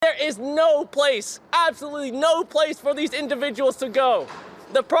is no place, absolutely no place for these individuals to go.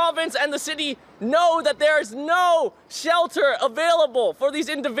 The province and the city know that there is no shelter available for these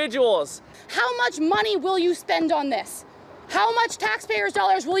individuals. How much money will you spend on this? How much taxpayers'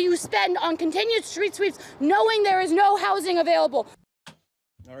 dollars will you spend on continued street sweeps knowing there is no housing available?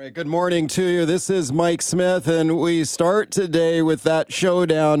 All right, good morning to you. This is Mike Smith, and we start today with that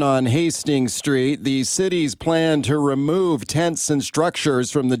showdown on Hastings Street. The city's plan to remove tents and structures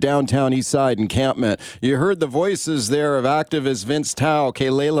from the downtown east side encampment. You heard the voices there of activist Vince Tao,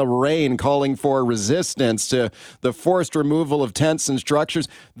 Kaylela Rain calling for resistance to the forced removal of tents and structures.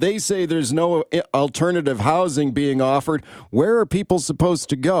 They say there's no alternative housing being offered. Where are people supposed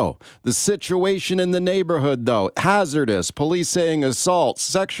to go? The situation in the neighborhood, though, hazardous. Police saying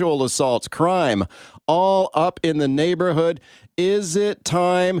assaults, sexual assaults, crime, all up in the neighborhood. Is it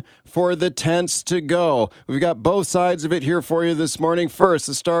time for the tents to go? We've got both sides of it here for you this morning. First,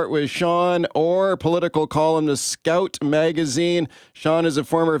 to start with Sean Orr, political columnist, Scout Magazine. Sean is a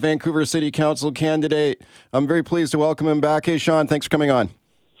former Vancouver City Council candidate. I'm very pleased to welcome him back. Hey, Sean, thanks for coming on.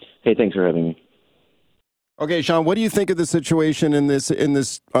 Hey, thanks for having me. Okay, Sean, what do you think of the situation in this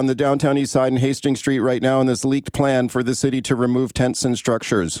on the downtown east side and Hastings Street right now in this leaked plan for the city to remove tents and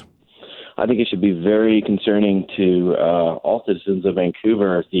structures? I think it should be very concerning to all citizens of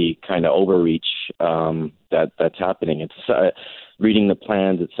Vancouver, the kind of overreach that's happening. It's reading the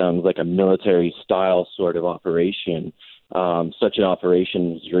plans, it sounds like a military-style sort of operation. Such an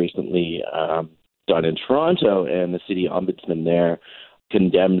operation was recently done in Toronto, and the city ombudsman there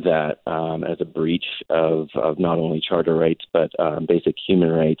condemned that as a breach of not only charter rights but basic human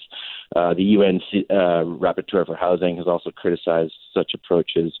rights. The UN Rapporteur for Housing has also criticized such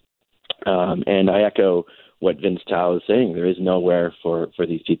approaches. And I echo what Vince Tao is saying. There is nowhere for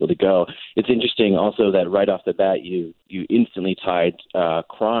these people to go. It's interesting also that right off the bat you instantly tied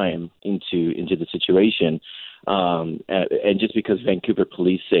crime into the situation. And just because Vancouver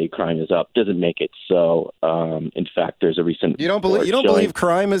police say crime is up doesn't make it so. In fact, there's a recent you don't believe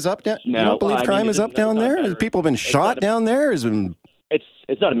crime is up down. You don't believe crime is up down there? Have people been shot down there? It's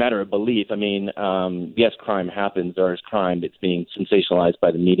not a matter of belief. I mean, yes, crime happens. There is crime. It's being sensationalized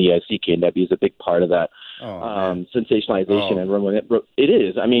by the media. CKNW is a big part of that sensationalization. And it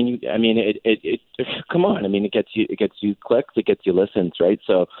is. I mean, it. Come on. I mean, it gets you clicks. It gets you listens, right?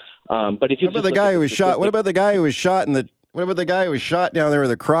 So, but if you what about the guy who was shot? What about the guy who was shot What about the guy who was shot down there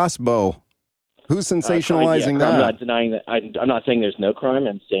with a crossbow? Who's sensationalizing that? I'm not denying that. I'm not saying there's no crime.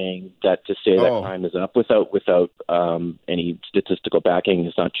 I'm saying that to say that crime is up without any statistical backing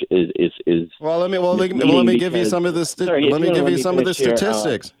is not is. Well, let me give you some of the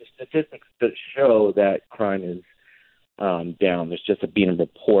statistics. The statistics that show that crime is down. There's just been a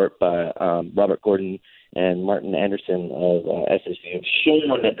report by Robert Gordon and Martin Anderson of SSU have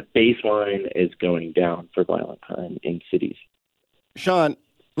shown that the baseline is going down for violent crime in cities. Sean,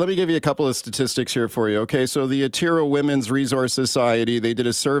 let me give you a couple of statistics here for you. Okay, so the Atira Women's Resource Society, they did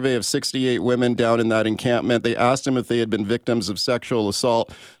a survey of 68 women down in that encampment. They asked them if they had been victims of sexual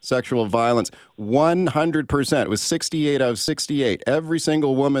assault, sexual violence. 100%. It was 68 out of 68. Every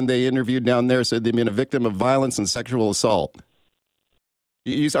single woman they interviewed down there said they'd been a victim of violence and sexual assault.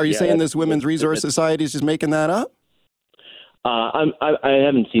 Are you saying this Women's Resource Society is just making that up? I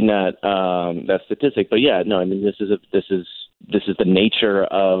haven't seen that statistic, but yeah, no. I mean, this is the nature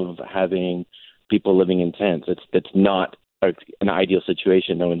of having people living in tents. It's not an ideal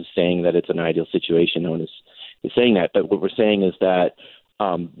situation. No one's saying that it's an ideal situation. No one is saying that. But what we're saying is that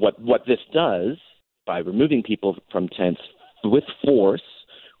what this does by removing people from tents with force,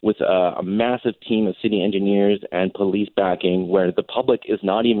 with a massive team of city engineers and police backing, where the public is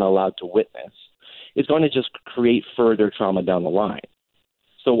not even allowed to witness, is going to just create further trauma down the line.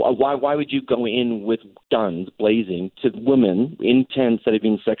 So why would you go in with guns blazing to women in tents that are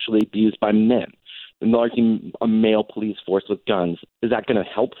being sexually abused by men? And largely a male police force with guns. Is that going to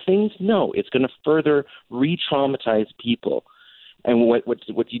help things? No, it's going to further re-traumatize people. And what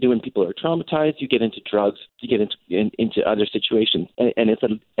you do when people are traumatized, you get into drugs, you get into other situations, and it's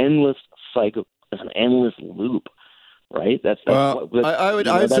an endless cycle, it's an endless loop, right? I would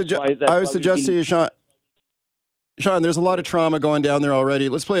suggest to you, Sean. Sean, there's a lot of trauma going down there already.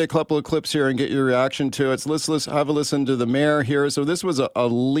 Let's play a couple of clips here and get your reaction to it. So let's have a listen to the mayor here. So this was a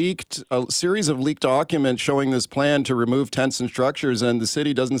series of leaked documents showing this plan to remove tents and structures, and the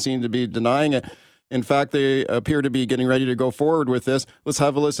city doesn't seem to be denying it. In fact, they appear to be getting ready to go forward with this. Let's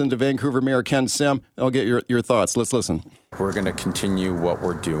have a listen to Vancouver Mayor Ken Sim. I'll get your thoughts. Let's listen. We're going to continue what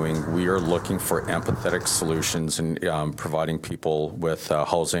we're doing. We are looking for empathetic solutions and providing people with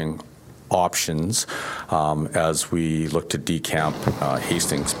housing options as we look to decamp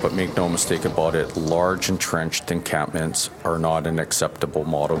Hastings. But make no mistake about it, large entrenched encampments are not an acceptable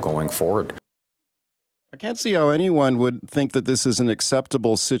model going forward. I can't see how anyone would think that this is an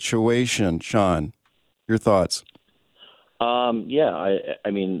acceptable situation. Sean, your thoughts? I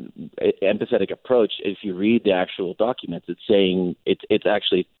mean, empathetic approach. If you read the actual documents, it's saying it's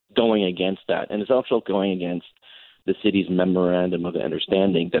actually going against that, and it's also going against the city's memorandum of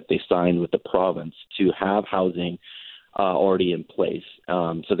understanding that they signed with the province to have housing already in place.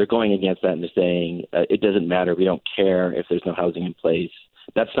 So they're going against that, and they're saying it doesn't matter. We don't care if there's no housing in place.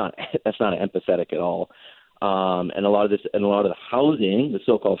 That's not empathetic at all. And a lot of the housing, the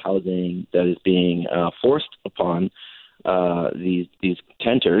so-called housing that is being forced upon these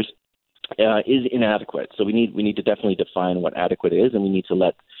tenters is inadequate. So we need to definitely define what adequate is, and we need to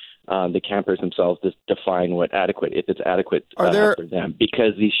let the campers themselves just define what adequate, if it's adequate for them.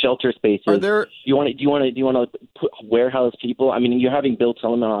 Because these shelter spaces, do you want to warehouse people? I mean, you're having Bill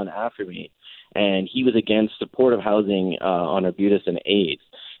Tillman on after me, and he was against supportive housing on Arbutus and AIDS.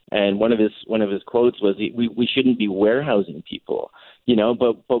 And one of his quotes was, "We shouldn't be warehousing people."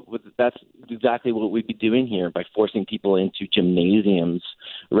 But that's exactly what we'd be doing here by forcing people into gymnasiums,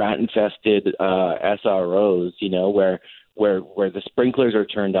 rat-infested SROs, where the sprinklers are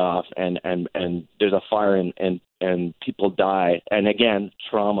turned off and there's a fire and people die. And again,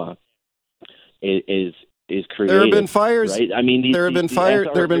 trauma is created. There have been fires. Right? I mean, there have been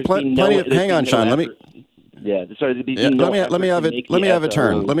plenty of. Hang on, Sean. Let me have a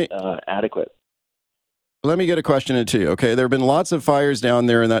turn. Adequate. Let me get a question into you. Okay, there have been lots of fires down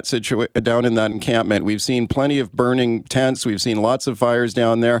there in that down in that encampment. We've seen plenty of burning tents. We've seen lots of fires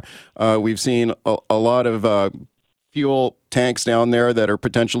down there. We've seen a lot of fuel tanks down there that are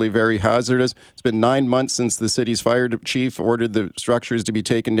potentially very hazardous. It's been 9 months since the city's fire chief ordered the structures to be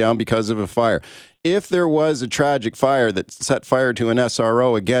taken down because of a fire. If there was a tragic fire that set fire to an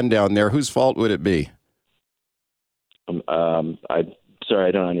SRO again down there, whose fault would it be? Sorry,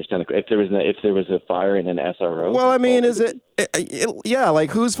 I don't understand. If there was a fire in an SRO. Well, I mean, is it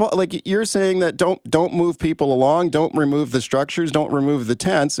like whose fault? Like you're saying that don't move people along, don't remove the structures, don't remove the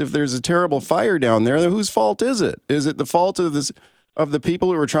tents. If there's a terrible fire down there, then whose fault is it? Is it the fault of the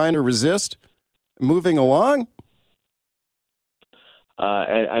people who are trying to resist moving along?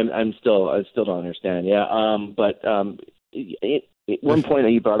 I still don't understand. Yeah, one point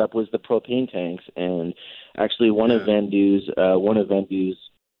that you brought up was the propane tanks, and actually one of Vandu's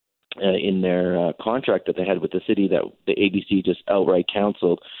in their contract that they had with the city that the ABC just outright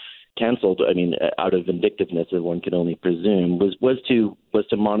canceled. I mean, out of vindictiveness, as one can only presume, was to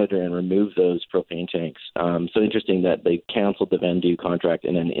monitor and remove those propane tanks. So interesting that they canceled the Vandu contract,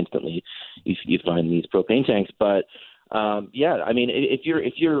 and then instantly you find these propane tanks, but. I mean, if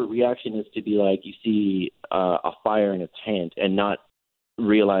your reaction is to be like you see a fire in a tent and not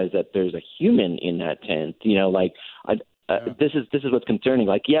realize that there's a human in that tent, this is what's concerning.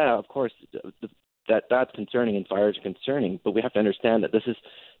 Like, yeah, of course, that's concerning, and fires are concerning, but we have to understand that this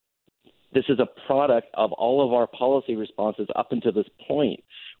is a product of all of our policy responses up until this point.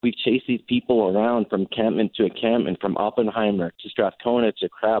 We've chased these people around from encampment to encampment, from Oppenheimer to Strathcona to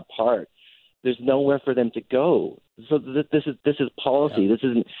Crab Park. There's nowhere for them to go. So this is policy. This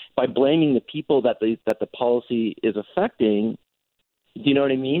isn't by blaming the people that the policy is affecting. Do you know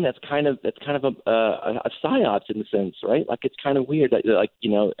what I mean? That's kind of a psyops in a sense, right? Like it's kind of weird that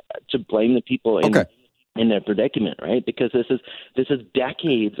to blame the people in their predicament, right? Because this is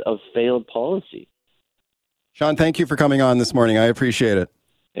decades of failed policy. Sean, thank you for coming on this morning. I appreciate it.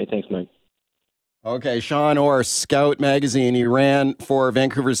 Hey, thanks, Mike. Okay, Sean Orr, Scout Magazine. He ran for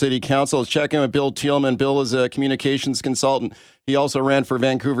Vancouver City Council. Let's check in with Bill Tillman. Bill is a communications consultant. He also ran for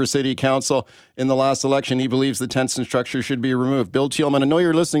Vancouver City Council in the last election. He believes the tents and structures should be removed. Bill Tillman, I know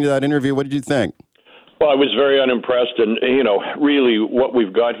you're listening to that interview. What did you think? Well, I was very unimpressed, and really, what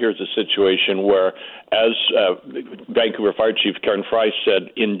we've got here is a situation where, as Vancouver Fire Chief Karen Fry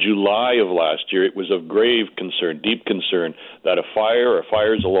said in July of last year, it was of grave concern, deep concern, that a fire or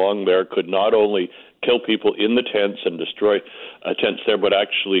fires along there could not only kill people in the tents and destroy tents there, but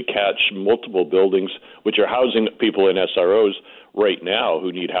actually catch multiple buildings which are housing people in SROs right now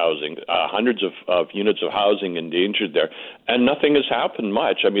who need housing, hundreds of units of housing endangered there, and nothing has happened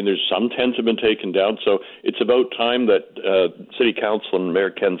much. I mean, there's some tents have been taken down, so it's about time that City Council and Mayor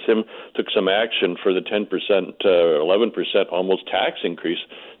Ken Sim took some action for the 10%, 11% almost tax increase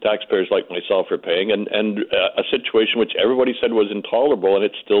taxpayers like myself are paying, and a situation which everybody said was intolerable, and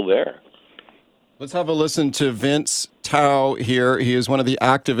it's still there. Let's have a listen to Vince Tao here. He is one of the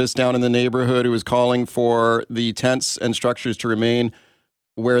activists down in the neighborhood who is calling for the tents and structures to remain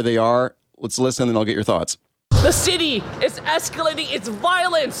where they are. Let's listen and I'll get your thoughts. The city is escalating its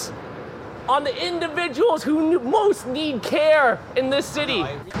violence on the individuals who most need care in this city.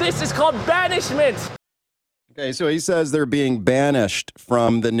 This is called banishment. Okay, so he says they're being banished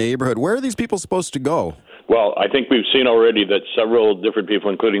from the neighborhood. Where are these people supposed to go? Well, I think we've seen already that several different people,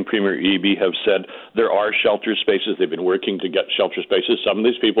 including Premier Eby, have said there are shelter spaces. They've been working to get shelter spaces. Some of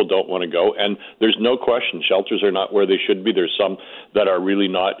these people don't want to go, and there's no question shelters are not where they should be. There's some that are really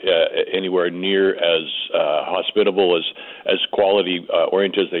not anywhere near as hospitable, as quality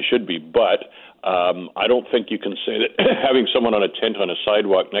oriented as they should be. But I don't think you can say that having someone on a tent on a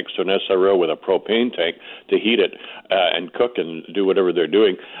sidewalk next to an SRO with a propane tank to heat it and cook and do whatever they're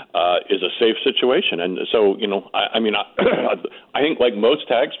doing is a safe situation. And so, I think like most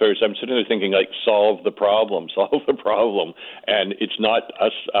taxpayers, I'm sitting there thinking, like, solve the problem. And it's not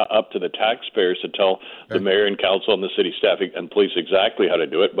us up to the taxpayers to tell the mayor and council and the city staff and police exactly how to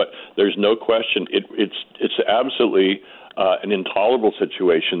do it. But there's no question it's absolutely an intolerable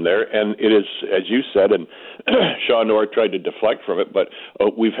situation there, and it is, as you said, and Sean Orr tried to deflect from it, but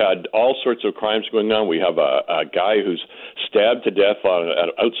we've had all sorts of crimes going on. We have a guy who's stabbed to death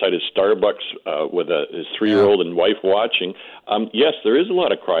outside his Starbucks with his 3-year-old and wife watching. Yes, there is a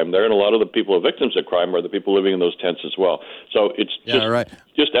lot of crime there, and a lot of the people, victims of crime, are the people living in those tents as well. So it's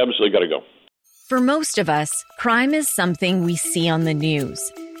just absolutely got to go. For most of us, crime is something we see on the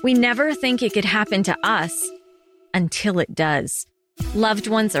news. We never think it could happen to us until it does. Loved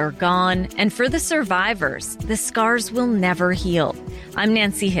ones are gone, and for the survivors, the scars will never heal. I'm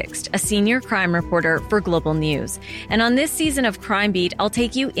Nancy Hixt, a senior crime reporter for Global News. And on this season of Crime Beat, I'll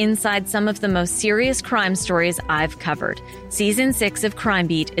take you inside some of the most serious crime stories I've covered. Season 6 of Crime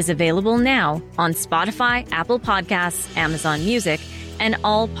Beat is available now on Spotify, Apple Podcasts, Amazon Music, and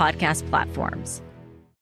all podcast platforms.